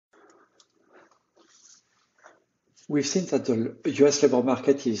we've seen that the US labor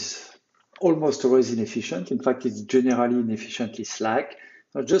market is almost always inefficient. In fact, it's generally inefficiently slack.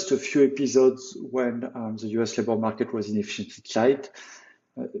 Just a few episodes when the US labor market was inefficiently tight,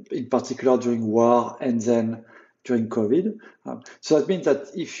 in particular during war and then during COVID. So that means that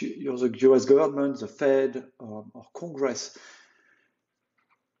if you're the US government, the Fed, or Congress,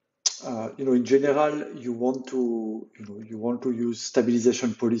 in general, you want to use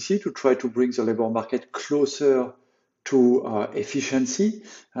stabilization policy to try to bring the labor market closer to efficiency,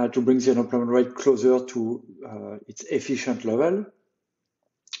 to bring the unemployment rate closer to its efficient level,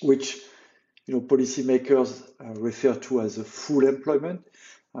 which policymakers refer to as a full employment.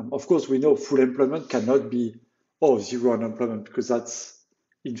 Of course, we know full employment cannot be zero unemployment, because that's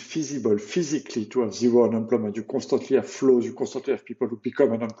infeasible physically to have zero unemployment. You constantly have flows, you constantly have people who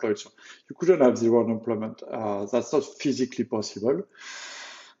become unemployed. So you couldn't have zero unemployment. That's not physically possible.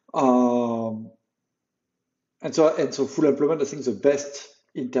 And so full employment, I think the best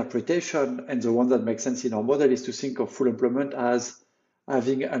interpretation and the one that makes sense in our model is to think of full employment as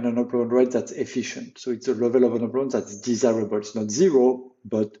having an unemployment rate that's efficient. So it's a level of unemployment that's desirable. It's not zero,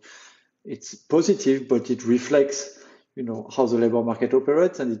 but it's positive, but it reflects how the labor market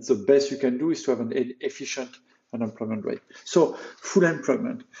operates, and it's the best you can do is to have an efficient unemployment rate. So full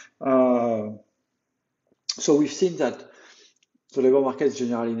employment. So we've seen that the labor market is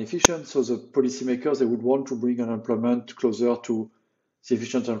generally inefficient, so the policymakers, they would want to bring unemployment closer to the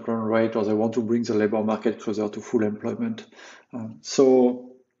efficient unemployment rate, or they want to bring the labor market closer to full employment.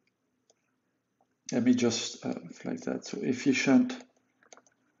 So let me just flag that. So efficient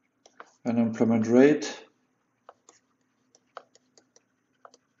unemployment rate.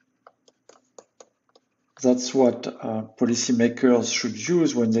 That's what policymakers should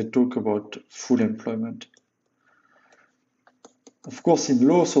use when they talk about full employment. Of course, in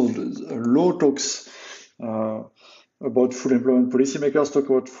law, so law talks about full employment. Policymakers talk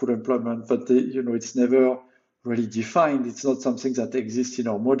about full employment, but it's never really defined. It's not something that exists in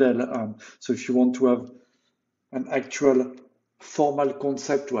our model. So if you want to have an actual formal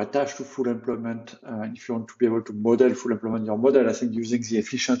concept to attach to full employment, if you want to be able to model full employment in your model, I think using the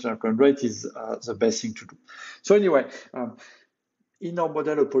efficient unemployment rate is the best thing to do. So anyway, in our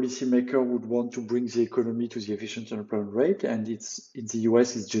model, a policymaker would want to bring the economy to the efficient unemployment rate, and it's in the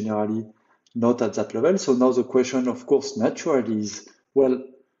US is generally not at that level. So now the question, of course, naturally is, well,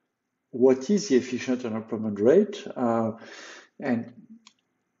 what is the efficient unemployment rate? And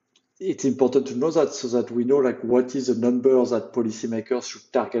it's important to know that, so that we know what is the number that policymakers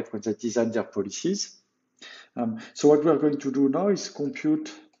should target when they design their policies. So what we are going to do now is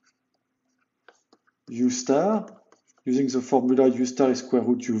compute U star using the formula U star is square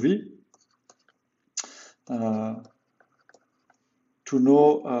root UV to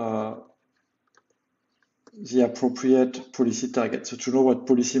know the appropriate policy target. So to know what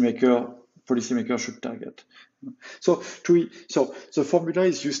policymaker should target. So the formula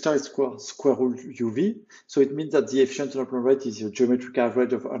is U star is square root UV. So it means that the efficient unemployment rate is the geometric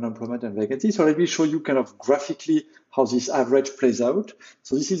average of unemployment and vacancy. So let me show you kind of graphically how this average plays out.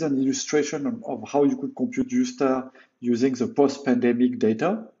 So this is an illustration of how you could compute U star using the post-pandemic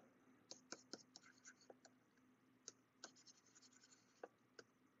data.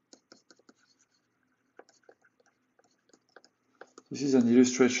 This is an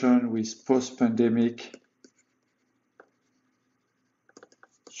illustration with post-pandemic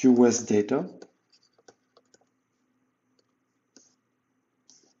US data.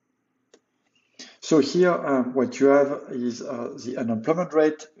 So here, what you have is the unemployment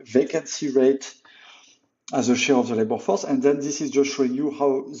rate, vacancy rate as a share of the labor force, and then this is just showing you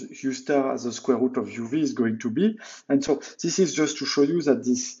how U star as a square root of UV is going to be. And so this is just to show you that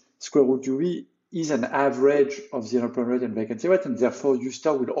this square root UV is an average of the unemployment rate and vacancy rate, and therefore U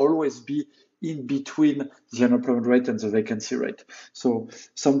star will always be in between the unemployment rate and the vacancy rate. So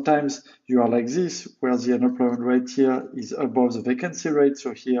sometimes you are like this, where the unemployment rate here is above the vacancy rate.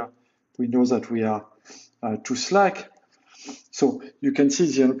 So here we know that we are too slack. So you can see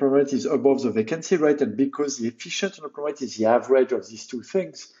the unemployment rate is above the vacancy rate, and because the efficient unemployment rate is the average of these two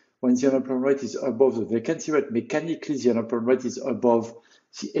things, when the unemployment rate is above the vacancy rate, mechanically the unemployment rate is above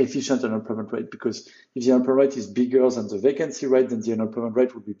the efficient unemployment rate, because if the unemployment rate is bigger than the vacancy rate, then the unemployment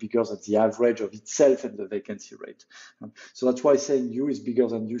rate would be bigger than the average of itself and the vacancy rate. So that's why saying U is bigger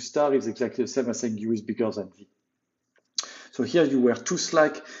than U star is exactly the same as saying U is bigger than V. So here you were too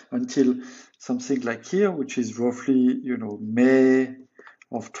slack until something like here, which is roughly, May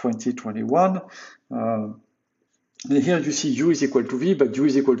of 2021. And here you see U is equal to V, but U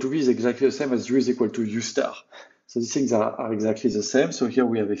is equal to V is exactly the same as U is equal to U star. So these things are exactly the same. So here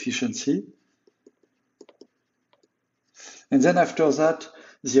we have efficiency. And then after that,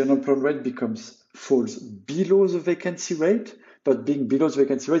 the unemployment rate falls below the vacancy rate, but being below the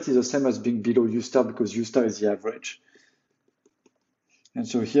vacancy rate is the same as being below U star because U star is the average. And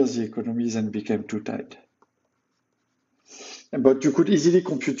so here the economy then became too tight. But you could easily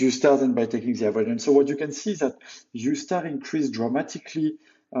compute U star then by taking the average. And so what you can see is that U star increased dramatically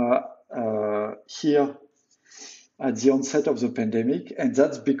here at the onset of the pandemic. And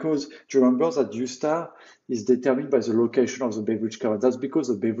that's because, do you remember that U star is determined by the location of the Beveridge curve? And that's because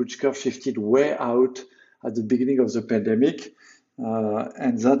the Beveridge curve shifted way out at the beginning of the pandemic.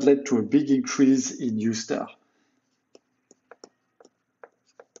 And that led to a big increase in U star.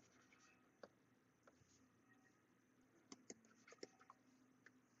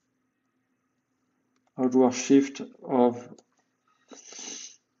 Outward shift of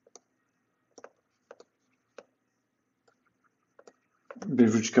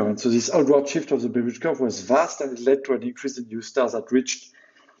Beveridge curve. And so this outward shift of the Beveridge curve was vast and it led to an increase in U star that reached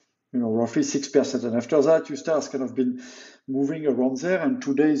roughly 6%. And after that, U star has kind of been moving around there and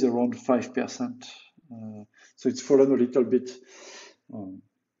today is around 5%. So it's fallen a little bit.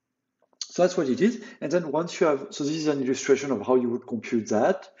 So that's what it is. And then once you have, so this is an illustration of how you would compute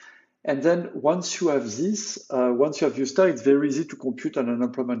that. And then once you have this, once you have U star, it's very easy to compute an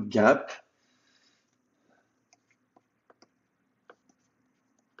unemployment gap.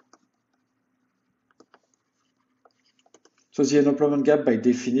 So the unemployment gap by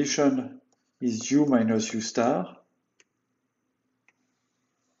definition is U minus U star.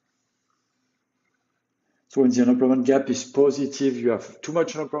 So when the unemployment gap is positive, you have too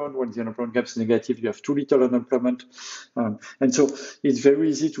much unemployment. When the unemployment gap is negative, you have too little unemployment. And so it's very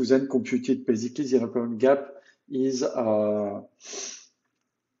easy to then compute it. Basically, the unemployment gap is a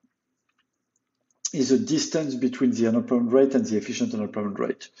distance between the unemployment rate and the efficient unemployment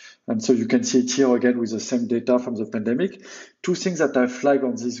rate. And so you can see it here again with the same data from the pandemic. Two things that I flag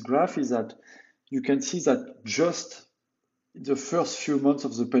on this graph is that you can see that just in the first few months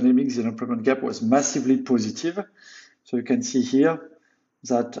of the pandemic, the unemployment gap was massively positive. So you can see here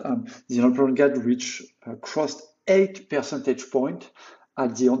that the unemployment gap crossed 8 percentage points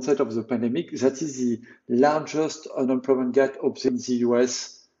at the onset of the pandemic. That is the largest unemployment gap observed in the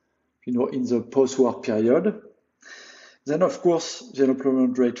US in the post-war period. Then, of course, the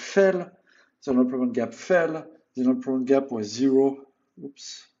unemployment rate fell, the unemployment gap fell, the unemployment gap was zero,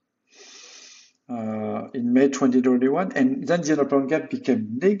 in May 2021, and then the unemployment gap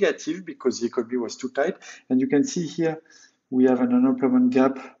became negative because the economy was too tight. And you can see here, we have an unemployment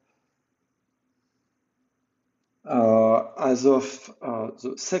gap as of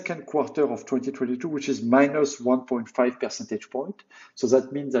the second quarter of 2022, which is minus 1.5 percentage point. So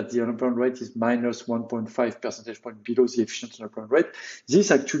that means that the unemployment rate is minus 1.5 percentage point below the efficient unemployment rate. This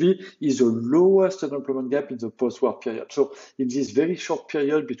actually is the lowest unemployment gap in the post-war period. So in this very short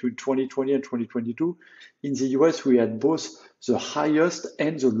period between 2020 and 2022, in the US, we had both the highest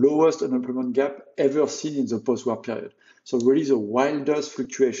and the lowest unemployment gap ever seen in the post-war period. So really the wildest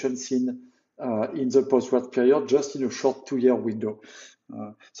fluctuation seen in the post-war period, just in a short 2-year window.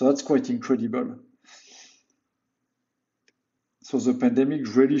 So that's quite incredible. So the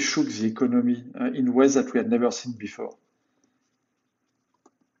pandemic really shook the economy in ways that we had never seen before.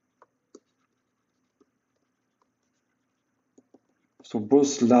 So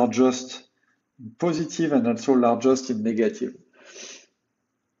both largest in positive and also largest in negative.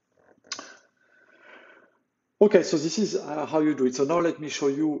 Okay, so this is how you do it. So now let me show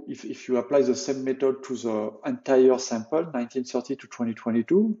you if you apply the same method to the entire sample, 1930 to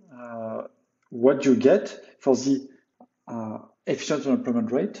 2022, what you get for the efficient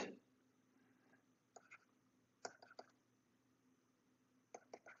unemployment rate.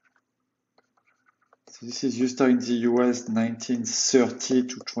 So this is used in the US 1930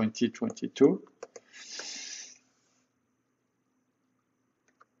 to 2022.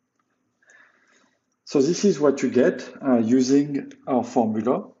 So this is what you get using our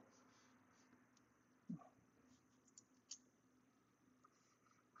formula.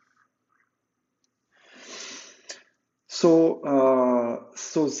 So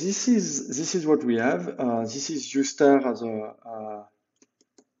this is what we have. This is U star as a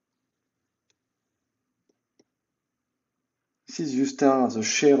this is U star as a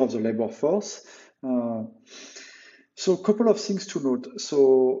share of the labor force. So a couple of things to note.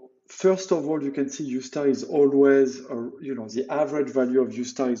 So first of all, you can see U star is always, the average value of U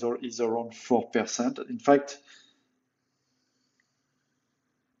star is around 4%. In fact,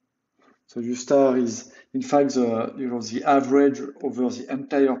 so U star is, in fact, the average over the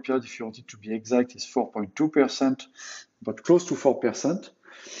entire period, if you want it to be exact, is 4.2%, but close to 4%.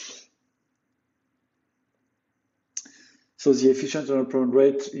 So the efficient unemployment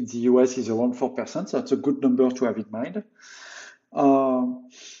rate in the US is around 4%. So that's a good number to have in mind.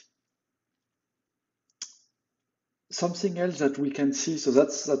 Something else that we can see, so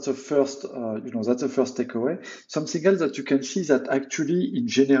that's a first, that's a first takeaway. Something else that you can see is that actually, in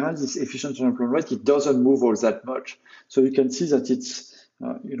general, this efficient unemployment rate, it doesn't move all that much. So you can see that it's,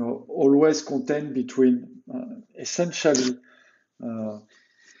 always contained between essentially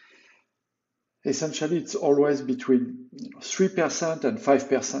it's always between 3% and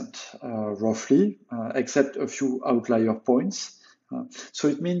 5%, roughly, except a few outlier points. So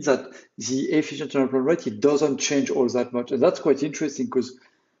it means that the efficient unemployment rate, it doesn't change all that much. And that's quite interesting because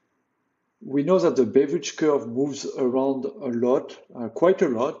we know that the beverage curve moves around a lot, quite a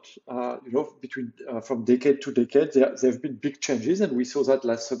lot, between from decade to decade. There have been big changes, and we saw that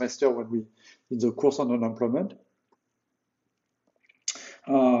last semester in the course on unemployment.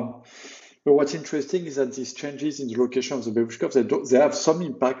 But what's interesting is that these changes in the location of the beverage curve, they have some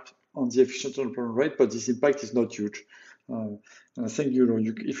impact on the efficient unemployment rate, but this impact is not huge. And I think,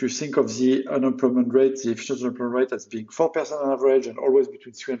 if you think of the unemployment rate, the efficient unemployment rate as being 4% on average and always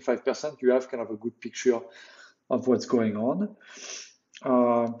between 3 and 5%, you have kind of a good picture of what's going on.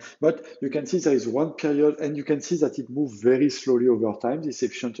 But you can see there is one period, and you can see that it moves very slowly over time, this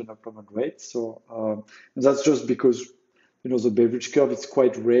efficient unemployment rate. So and that's just because the beverage curve, it's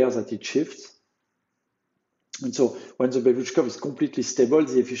quite rare that it shifts. And so when the beverage curve is completely stable,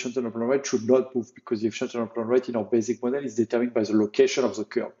 the efficient unemployment rate should not move because the efficient unemployment rate in our basic model is determined by the location of the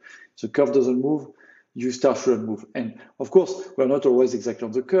curve. If the curve doesn't move, U star shouldn't move. And of course, we're not always exactly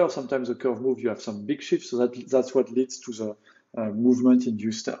on the curve. Sometimes the curve moves, you have some big shifts. So that's what leads to the movement in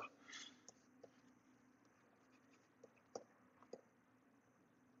U star.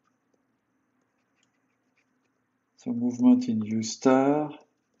 So movement in U star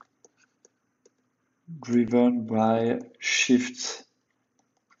driven by shifts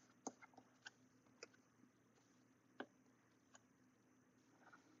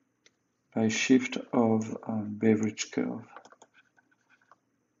shift of beverage curve.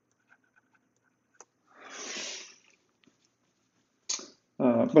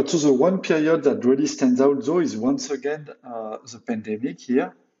 But so the one period that really stands out though is once again the pandemic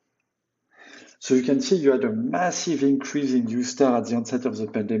here. So you can see you had a massive increase in U star at the onset of the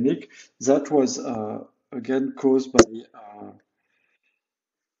pandemic. That was again caused by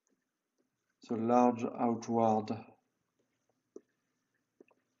the large outward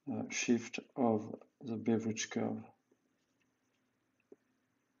shift of the beverage curve.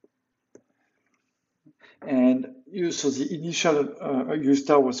 And so the initial U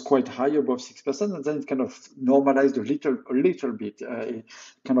star was quite high, above 6%, and then it kind of normalized a little bit.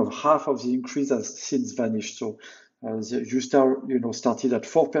 Kind of half of the increase has since vanished. So the U star, started at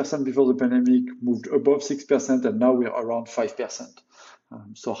 4% before the pandemic, moved above 6%, and now we're around 5%.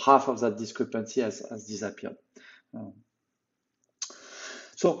 So half of that discrepancy has disappeared.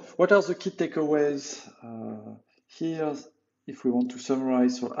 So what are the key takeaways here? If we want to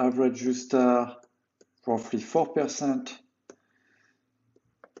summarize, so average U star, roughly 4%.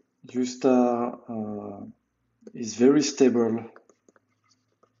 U star is very stable.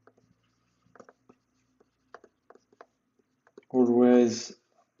 Always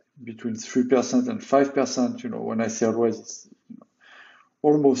between 3% and 5%. When I say always, it's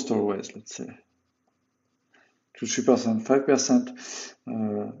almost always, let's say. To 3%, 5%.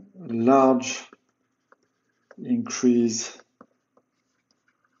 Large increase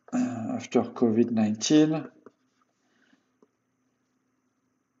after COVID-19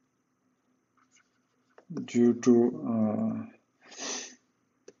 due to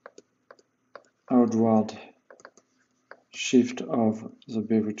outward shift of the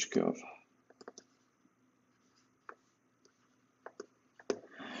beverage curve.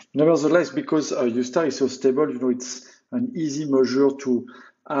 Nevertheless, because U star is so stable, it's an easy measure to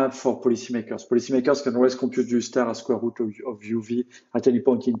have for policymakers. Policymakers can always compute U star as square root of UV at any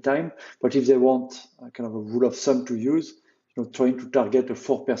point in time. But if they want kind of a rule of thumb to use, trying to target a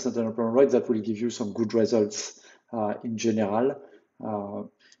 4% unemployment rate, that will give you some good results in general.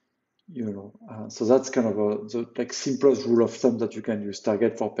 So that's kind of the simplest rule of thumb that you can use,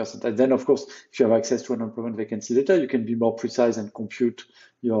 target 4%. And then, of course, if you have access to unemployment vacancy data, you can be more precise and compute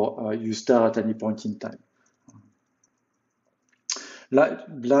your U star at any point in time.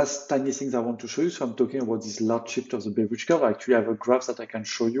 Last tiny things I want to show you. So I'm talking about this large shift of the beverage curve. I actually have a graph that I can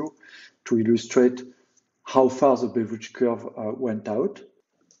show you to illustrate how far the beverage curve went out.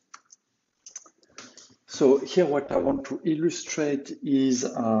 So here what I want to illustrate is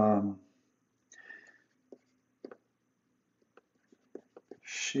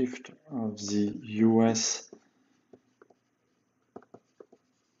shift of the US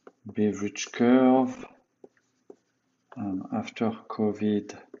beverage curve after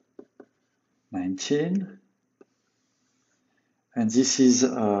COVID-19. And this is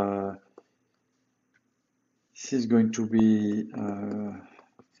going to be,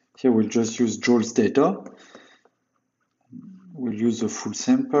 here we'll just use Joel's data. We'll use the full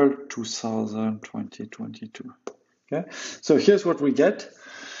sample, 2022. Okay, so here's what we get.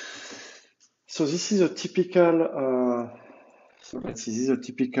 So this is a typical, so let's see, this is a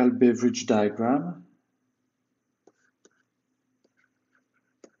typical beverage diagram.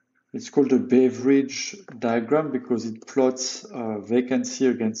 It's called a beverage diagram because it plots vacancy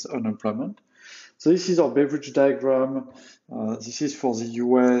against unemployment. So this is our beverage diagram. This is for the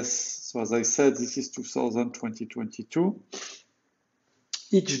US. So as I said, this is 2022.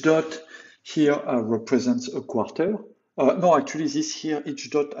 Each dot here represents a quarter. No, actually this here, each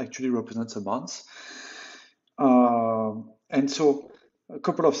dot actually represents a month. And so a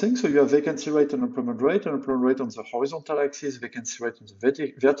couple of things. So you have vacancy rate and unemployment rate on the horizontal axis, vacancy rate on the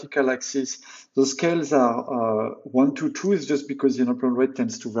vertical axis. The scales are 1 to 2 is just because the unemployment rate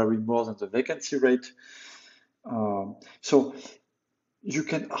tends to vary more than the vacancy rate. So you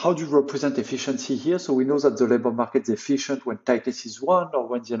can, how do you represent efficiency here? So we know that the labor market is efficient when tightness is 1 or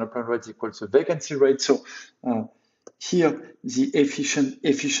when the unemployment rate equals the vacancy rate. So here, the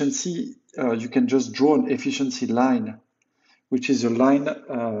efficiency, you can just draw an efficiency line, which is a line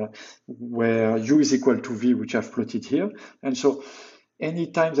where U is equal to V, which I've plotted here. And so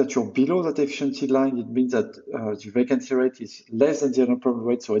anytime that you're below that efficiency line, it means that the vacancy rate is less than the unemployment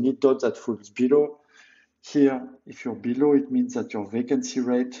rate. So any dot that falls below here, if you're below, it means that your vacancy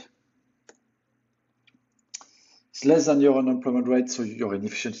rate is less than your unemployment rate, so your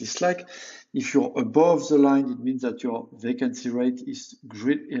inefficiency is slack. If you're above the line, it means that your vacancy rate is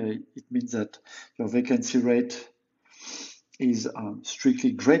great. It means that your vacancy rate is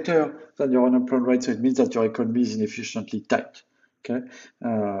strictly greater than your unemployment rate, so it means that your economy is inefficiently tight. Okay,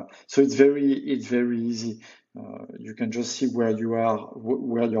 so it's very easy. You can just see where you are,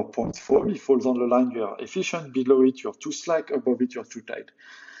 where your points fall. If it falls on the line, you are efficient. Below it, you're too slack. Above it, you're too tight.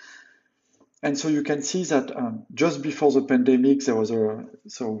 And so you can see that just before the pandemic, there was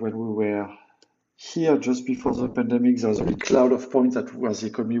so when we were here, just before the pandemic, there was a big cloud of points that where the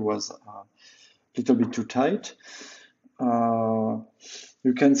economy was a little bit too tight.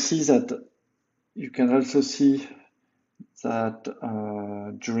 You can see that, you can also see that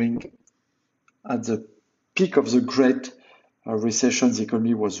at the peak of the Great Recession, the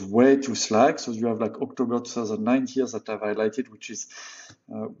economy was way too slack. So you have like October 2009 here that I've highlighted, which is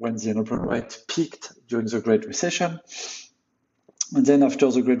when the unemployment rate peaked during the Great Recession. And then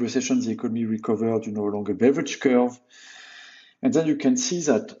after the Great Recession, the economy recovered, along a beverage curve. And then you can see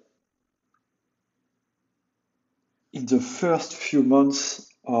that in the first few months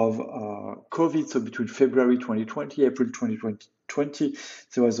of COVID, so between February 2020, April 2020,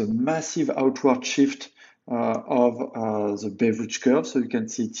 there was a massive outward shift of the beverage curve. So you can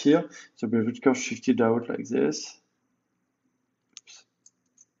see it here. The beverage curve shifted out like this.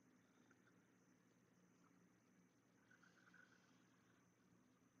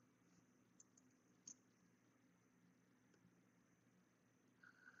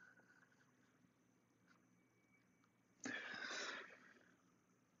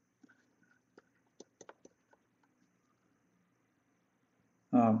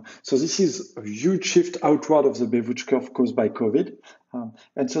 So this is a huge shift outward of the beverage curve caused by COVID.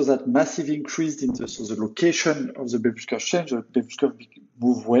 And so that massive increase in the location of the beverage curve changed, the beverage curve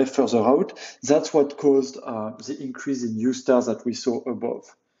moved way further out. That's what caused the increase in U stars that we saw above.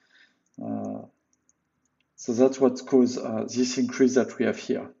 So that's what caused this increase that we have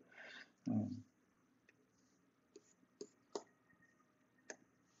here.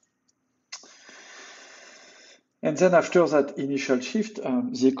 And then after that initial shift,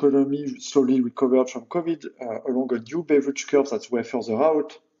 the economy slowly recovered from COVID along a new beverage curve that's way further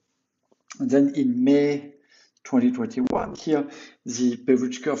out. And then in May 2021, here, the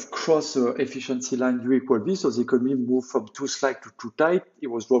beverage curve crossed the efficiency line U equal V, so the economy moved from too slack to too tight. It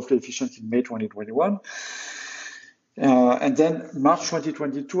was roughly efficient in May 2021. And then March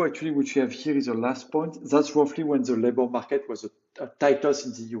 2022, actually, which we have here is the last point. That's roughly when the labor market was at tightest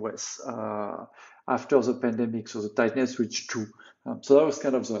in the US after the pandemic. So the tightness reached 2. So that was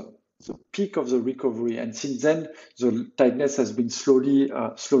kind of the peak of the recovery. And since then, the tightness has been slowly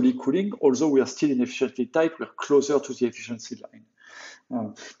cooling. Although we are still inefficiently tight, we're closer to the efficiency line.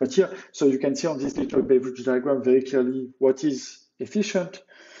 But here, so you can see on this little beverage diagram very clearly what is efficient,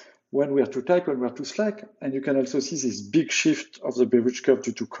 when we are too tight, when we are too slack. And you can also see this big shift of the beverage curve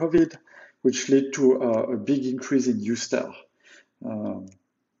due to COVID, which led to a big increase in U star.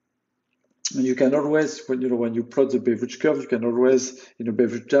 And you can always, when you plot the beverage curve, you can always, in a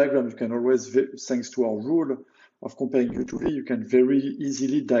beverage diagram, you can always, thanks to our rule of comparing U to V, you can very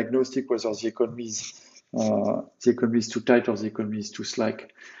easily diagnose whether the economy is too tight or the economy is too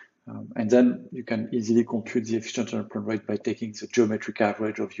slack. And then you can easily compute the efficient unemployment rate by taking the geometric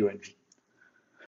average of U and V.